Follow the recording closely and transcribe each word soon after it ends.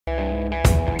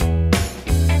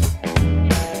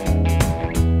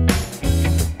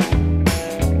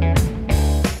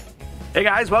Hey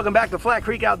guys, welcome back to Flat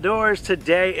Creek Outdoors.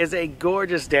 Today is a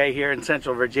gorgeous day here in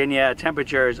Central Virginia.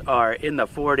 Temperatures are in the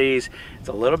 40s. It's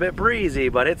a little bit breezy,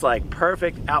 but it's like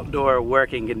perfect outdoor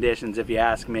working conditions if you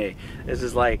ask me. This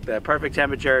is like the perfect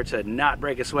temperature to not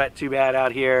break a sweat too bad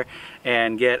out here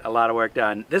and get a lot of work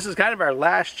done. This is kind of our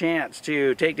last chance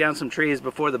to take down some trees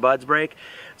before the buds break.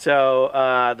 So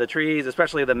the trees,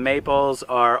 especially the maples,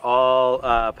 are all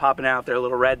popping out their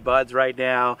little red buds right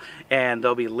now, and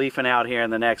they'll be leafing out here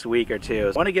in the next week or two. So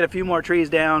I want to get a few more trees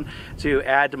down to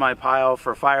add to my pile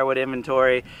for firewood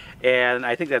inventory, and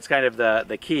I think that's kind of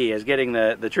the key, is getting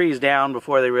the trees down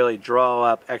before they really draw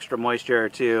up extra moisture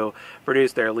to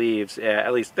produce their leaves.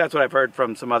 At least that's what I've heard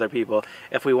from some other people,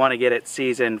 if we want to get it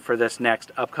seasoned for this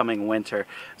next upcoming winter.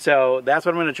 So that's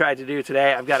what I'm going to try to do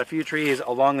today. I've got a few trees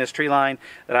along this tree line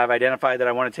that I've identified that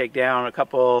I want to take down. A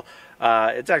couple,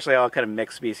 it's actually all kind of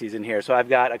mixed species in here. So I've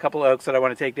got a couple oaks that I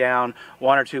want to take down,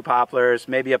 one or two poplars,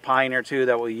 maybe a pine or two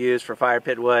that we'll use for fire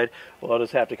pit wood. We'll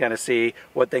just have to kind of see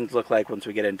what things look like once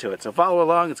we get into it. So follow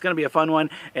along, it's going to be a fun one,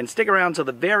 and stick around till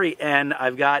the very end.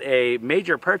 I've got a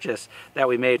major purchase that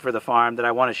we made for the farm that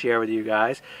I want to share with you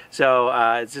guys. So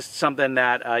it's just something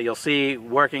that you'll see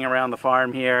working around the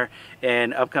farm here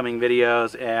in upcoming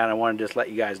videos, and I want to just let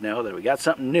you guys know that we got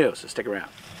something new, so stick around.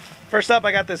 First up,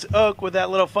 I got this oak with that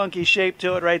little funky shape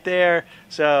to it right there,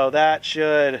 so that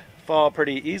should fall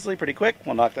pretty easily, pretty quick.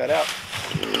 We'll knock that out.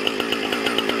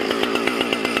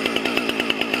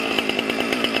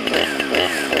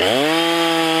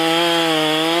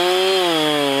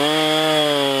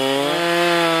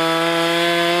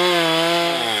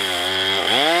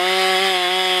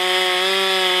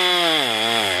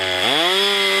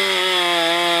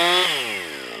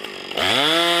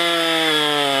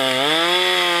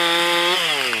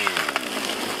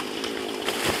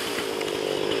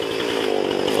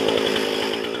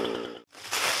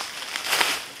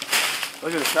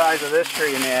 Look at the size of this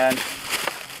tree, man.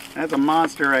 That's a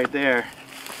monster right there.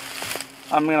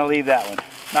 I'm gonna leave that one.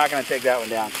 Not gonna take that one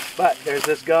down. But there's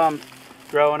this gum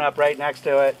growing up right next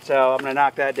to it, so I'm gonna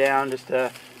knock that down just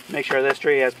to make sure this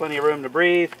tree has plenty of room to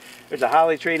breathe. There's a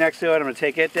holly tree next to it. I'm gonna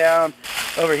take it down.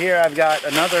 Over here I've got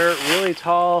another really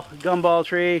tall gumball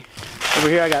tree. Over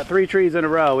here I got 3 trees in a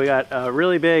row. We got a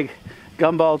really big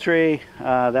gumball tree.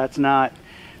 That's not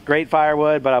great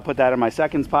firewood, but I'll put that in my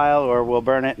seconds pile, or we'll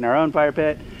burn it in our own fire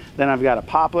pit. Then I've got a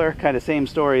poplar, kind of same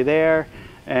story there.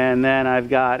 And then I've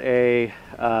got a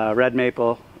red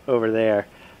maple over there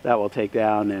that we'll take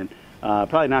down, and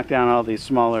probably knock down all these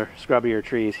smaller, scrubbier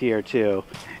trees here too.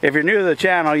 If you're new to the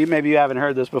channel, maybe you haven't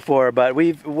heard this before, but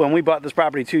when we bought this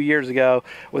property 2 years ago,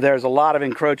 there was a lot of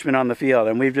encroachment on the field,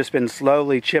 and we've just been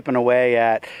slowly chipping away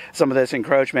at some of this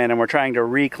encroachment, and we're trying to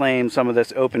reclaim some of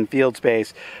this open field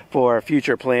space for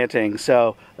future planting.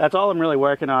 So that's all I'm really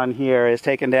working on here, is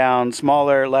taking down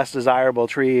smaller, less desirable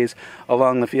trees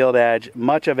along the field edge.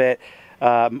 Much of it,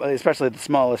 especially the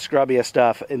smallest, scrubbiest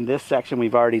stuff in this section,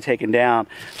 we've already taken down.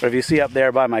 But if you see up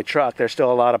there by my truck, there's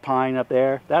still a lot of pine up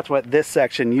there. That's what this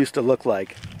section used to look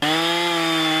like.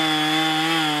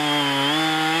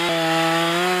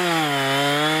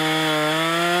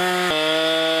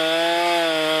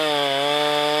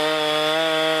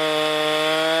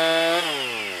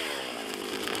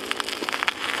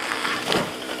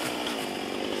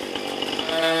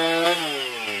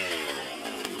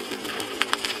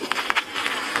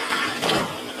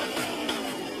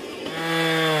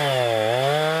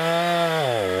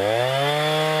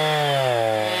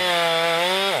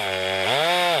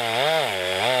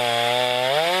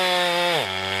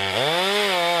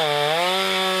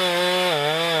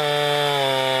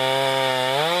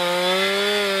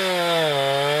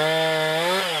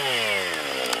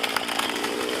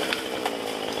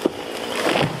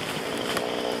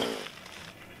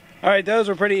 Alright, those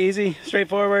were pretty easy,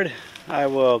 straightforward. I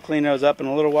will clean those up in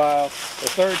a little while. The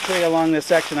third tree along this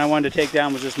section I wanted to take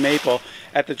down was this maple.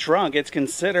 At the trunk, it's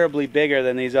considerably bigger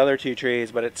than these other 2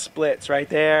 trees, but it splits right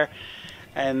there.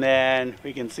 And then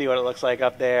we can see what it looks like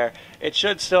up there. It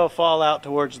should still fall out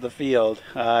towards the field.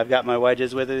 I've got my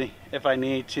wedges with it if I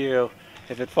need to.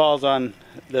 If it falls on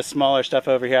the smaller stuff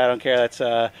over here, I don't care.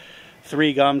 That's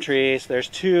 3 gum trees. There's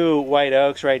 2 white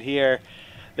oaks right here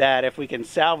that if we can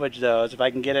salvage those, if I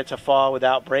can get it to fall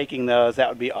without breaking those, that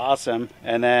would be awesome.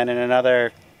 And then in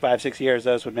another 5-6 years,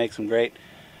 those would make some great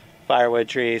firewood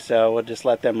trees. So we'll just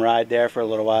let them ride there for a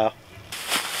little while.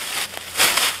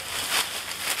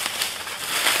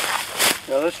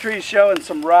 So this tree's showing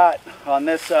some rot on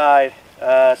this side,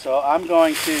 so I'm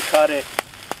going to cut it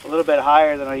a little bit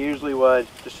higher than I usually would,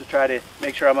 just to try to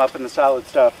make sure I'm up in the solid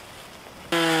stuff.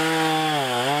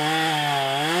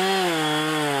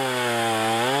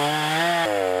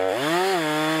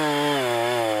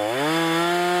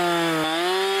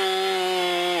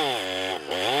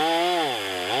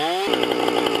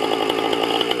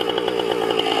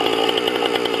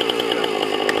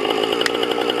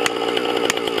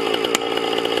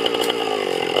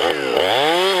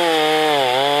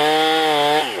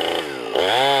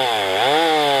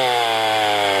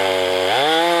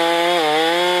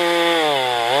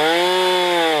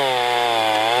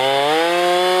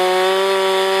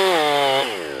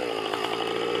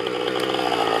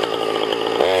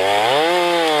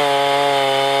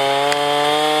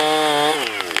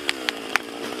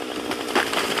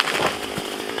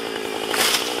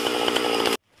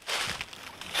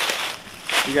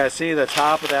 You guys see the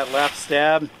top of that left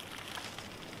stem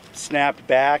snapped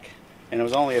back, and it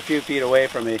was only a few feet away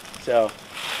from me. So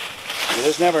you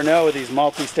just never know with these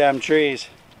multi-stem trees,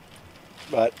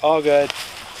 but all good.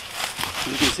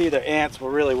 You can see the ants were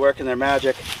really working their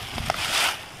magic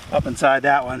up inside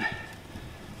that one.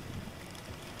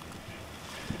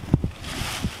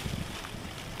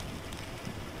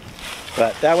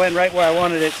 But that went right where I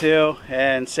wanted it to,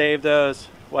 and saved those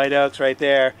white oaks right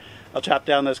there. I'll chop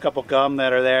down those couple gum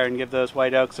that are there and give those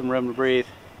white oaks some room to breathe.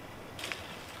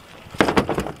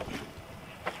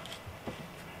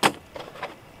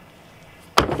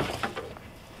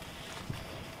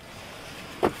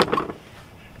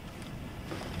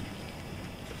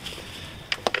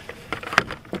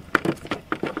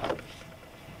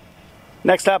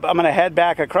 Next up, I'm going to head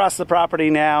back across the property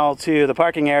now to the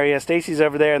parking area. Stacy's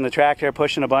over there in the tractor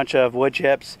pushing a bunch of wood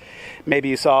chips. Maybe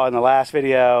you saw in the last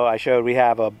video I showed we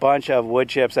have a bunch of wood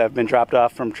chips that have been dropped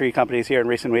off from tree companies here in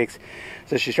recent weeks.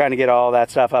 So she's trying to get all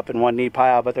that stuff up in one neat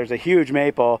pile, but there's a huge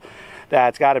maple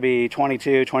that's got to be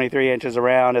 22, 23 inches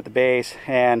around at the base,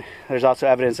 and there's also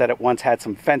evidence that it once had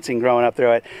some fencing growing up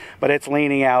through it, but it's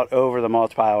leaning out over the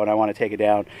mulch pile and I want to take it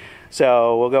down.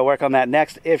 So we'll go work on that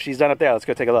next if she's done up there. Let's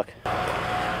go take a look.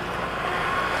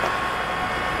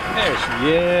 There she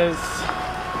is.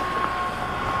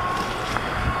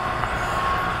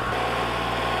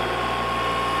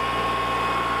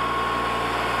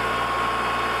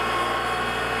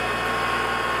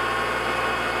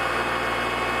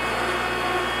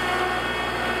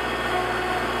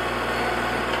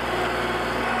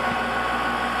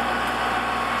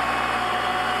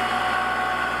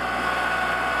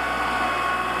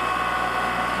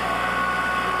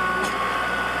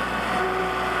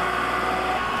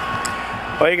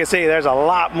 Well, you can see there's a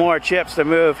lot more chips to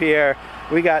move here.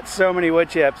 We got so many wood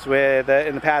chips with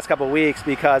in the past couple weeks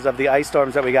because of the ice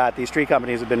storms that we got. These tree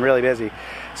companies have been really busy.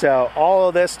 So all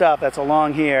of this stuff that's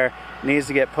along here needs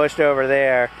to get pushed over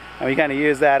there, and we kind of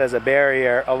use that as a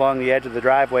barrier along the edge of the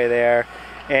driveway there.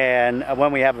 And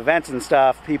when we have events and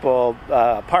stuff, people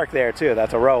park there too.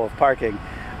 That's a row of parking.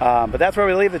 But that's where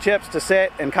we leave the chips to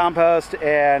sit and compost,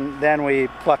 and then we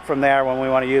pluck from there when we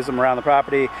want to use them around the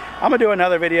property. I'm going to do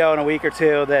another video in a week or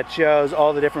two that shows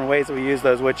all the different ways that we use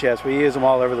those wood chips. We use them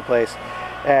all over the place,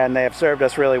 and they have served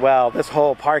us really well. This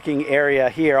whole parking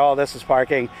area here, all this is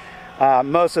parking.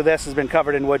 Most of this has been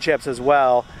covered in wood chips as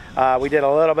well. We did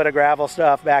a little bit of gravel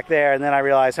stuff back there, and then I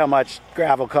realized how much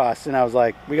gravel costs, and I was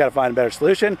like, we got to find a better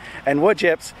solution, and wood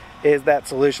chips is that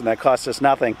solution that costs us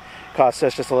nothing. Costs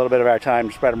us just a little bit of our time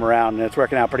to spread them around, and it's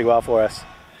working out pretty well for us.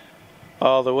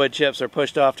 All the wood chips are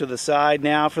pushed off to the side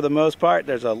now for the most part.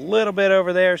 There's a little bit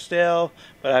over there still,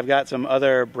 but I've got some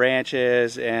other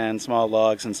branches and small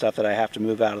logs and stuff that I have to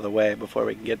move out of the way before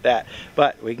we can get that.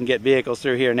 But we can get vehicles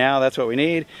through here now. That's what we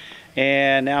need.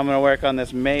 And now I'm going to work on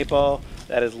this maple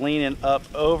that is leaning up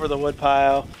over the wood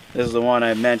pile. This is the one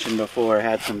I mentioned before,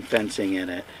 had some fencing in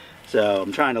it. So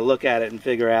I'm trying to look at it and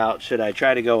figure out, should I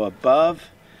try to go above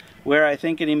where I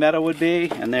think any meadow would be?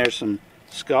 And there's some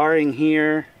scarring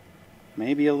here,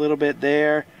 maybe a little bit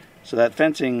there. So that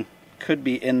fencing could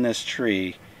be in this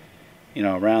tree, you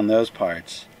know, around those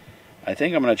parts. I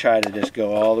think I'm going to try to just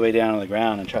go all the way down to the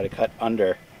ground and try to cut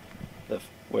under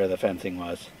where the fencing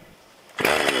was.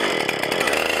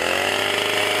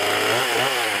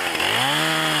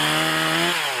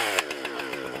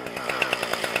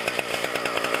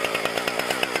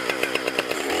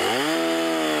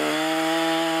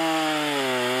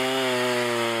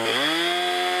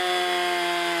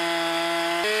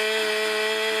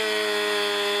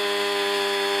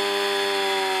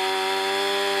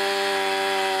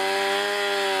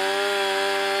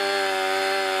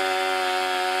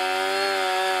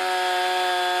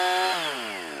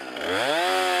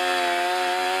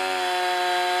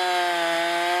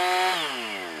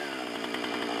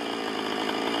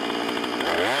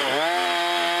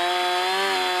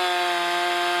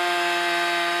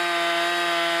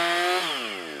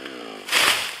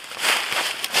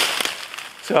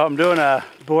 So I'm doing a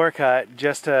bore cut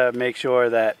just to make sure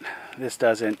that this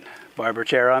doesn't barber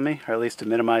chair on me, or at least to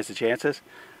minimize the chances.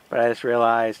 But I just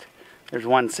realized there's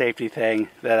one safety thing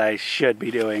that I should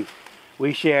be doing.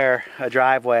 We share a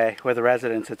driveway with a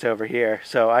residence that's over here,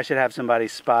 so I should have somebody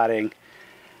spotting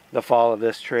the fall of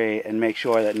this tree and make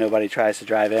sure that nobody tries to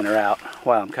drive in or out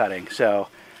while I'm cutting. So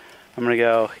I'm gonna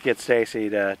go get Stacy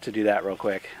to do that real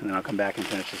quick, and then I'll come back and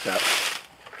finish this up.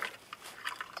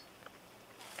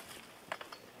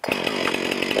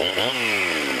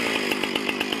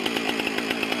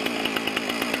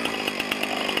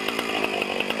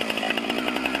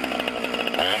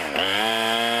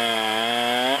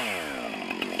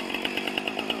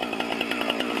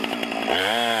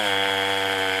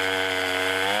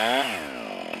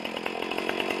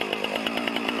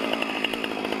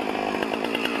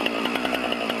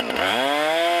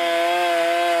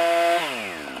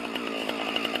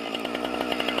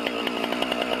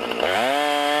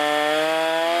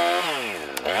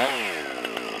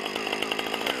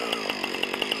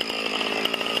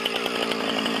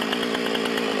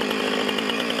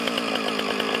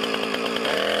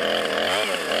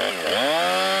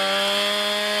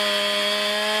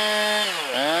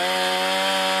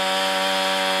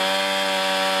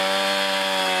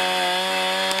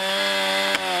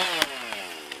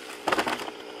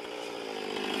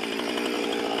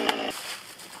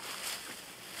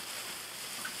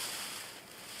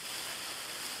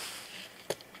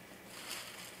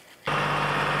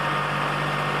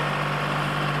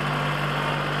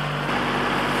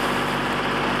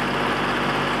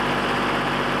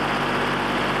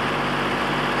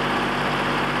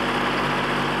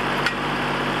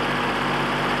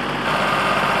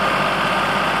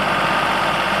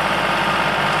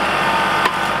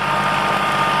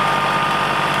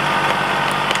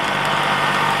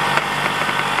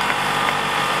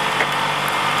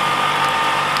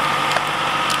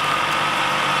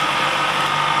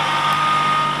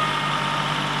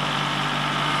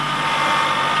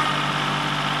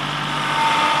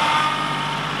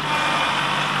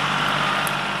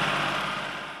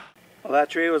 Well, that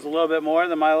tree was a little bit more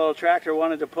than my little tractor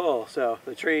wanted to pull, so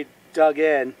the tree dug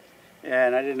in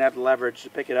and I didn't have the leverage to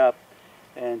pick it up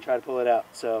and try to pull it out.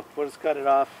 So we'll just cut it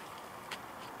off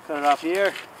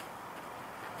here,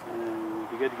 and we'll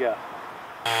be good to go.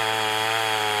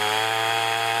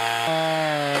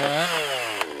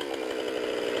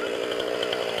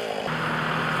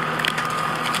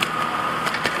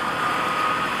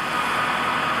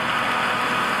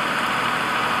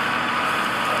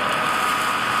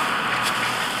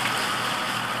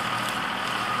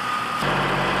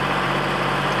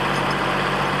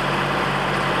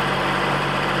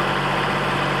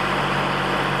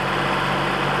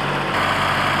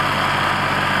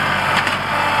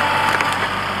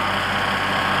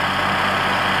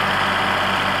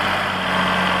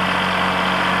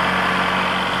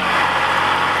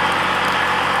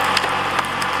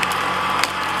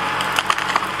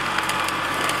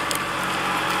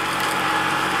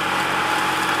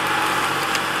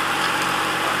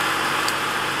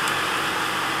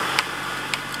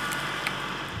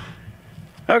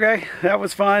 Okay, that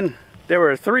was fun. There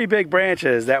were 3 big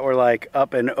branches that were like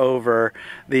up and over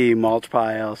the mulch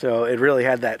pile, so it really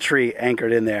had that tree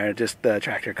anchored in there. Just the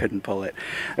tractor couldn't pull it.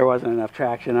 There wasn't enough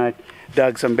traction. I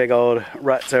dug some big old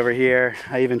ruts over here.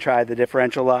 I even tried the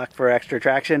differential lock for extra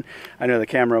traction. I know the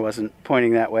camera wasn't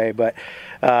pointing that way, but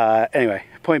anyway,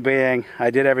 point being, I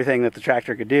did everything that the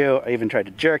tractor could do. I even tried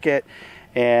to jerk it,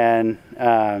 and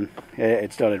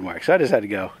it still didn't work. So I just had to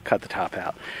go cut the top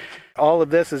out. All of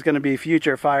this is going to be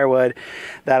future firewood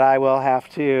that I will have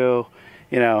to,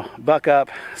 you know, buck up,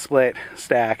 split,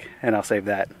 stack, and I'll save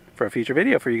that for a future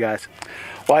video for you guys.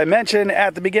 Well, I mentioned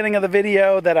at the beginning of the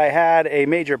video that I had a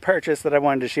major purchase that I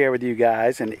wanted to share with you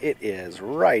guys, and it is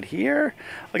right here.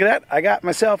 Look at that. I got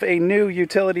myself a new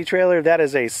utility trailer. That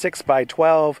is a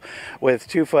 6x12 with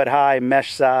 2-foot high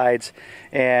mesh sides,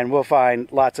 and we'll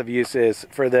find lots of uses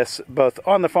for this both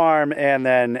on the farm and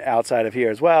then outside of here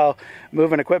as well.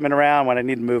 Moving equipment around when I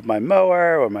need to move my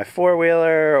mower or my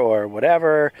four-wheeler or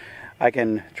whatever, I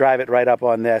can drive it right up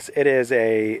on this. It is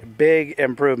a big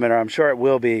improvement, or I'm sure it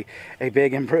will be a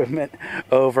big improvement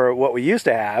over what we used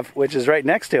to have, which is right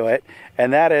next to it,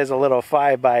 and that is a little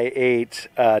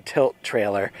 5x8 tilt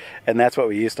trailer, and that's what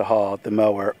we used to haul the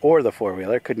mower or the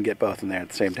four-wheeler. Couldn't get both in there at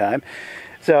the same time.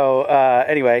 So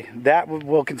anyway, that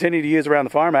we'll continue to use around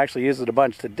the farm. I actually used it a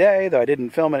bunch today, though I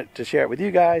didn't film it to share it with you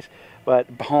guys. But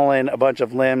hauling a bunch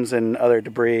of limbs and other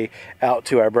debris out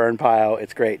to our burn pile,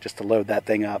 it's great just to load that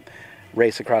thing up,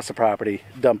 race across the property,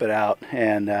 dump it out,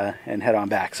 and head on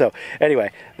back. So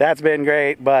anyway, that's been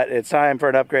great, but it's time for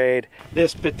an upgrade.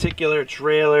 This particular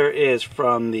trailer is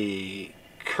from the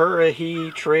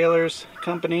Currahee Trailers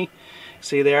Company.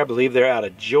 See there, I believe they're out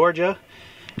of Georgia.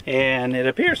 And it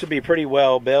appears to be pretty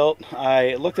well built.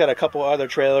 I looked at a couple other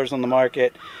trailers on the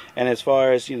market, and as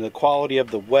far as, you know, the quality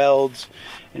of the welds,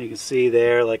 and you can see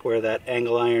there like where that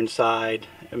angle iron side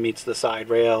meets the side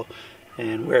rail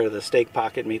and where the stake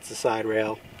pocket meets the side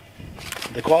rail.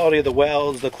 The quality of the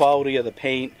welds, the quality of the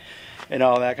paint, and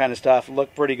all that kind of stuff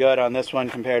look pretty good on this one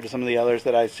compared to some of the others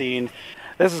that I've seen.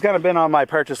 This has kind of been on my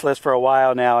purchase list for a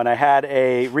while now, and I had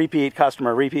a repeat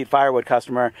firewood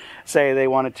customer, say they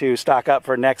wanted to stock up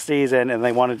for next season and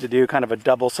they wanted to do kind of a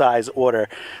double size order.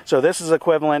 So this is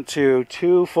equivalent to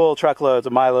 2 full truckloads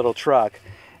of my little truck,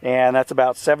 and that's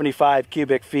about 75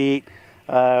 cubic feet,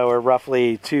 or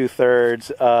roughly 2/3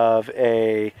 of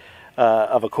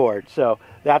a cord. So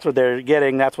that's what they're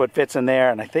getting, that's what fits in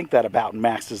there, and I think that about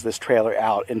maxes this trailer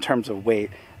out in terms of weight,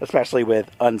 especially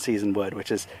with unseasoned wood, which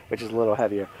is a little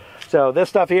heavier. So this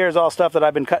stuff here is all stuff that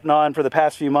I've been cutting on for the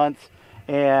past few months,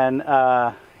 and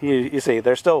you see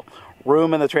there's still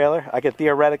room in the trailer. I could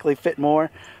theoretically fit more,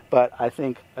 but I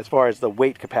think as far as the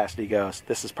weight capacity goes,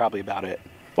 this is probably about it.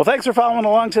 Well, thanks for following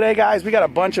along today, guys. We got a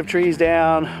bunch of trees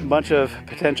down, a bunch of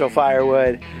potential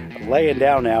firewood laying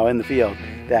down now in the field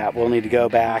that we'll need to go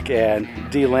back and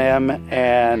delimb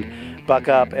and buck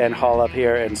up and haul up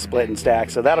here and split and stack.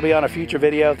 So that'll be on a future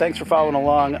video. Thanks for following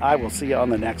along. I will see you on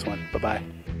the next one.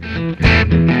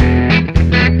 Bye-bye.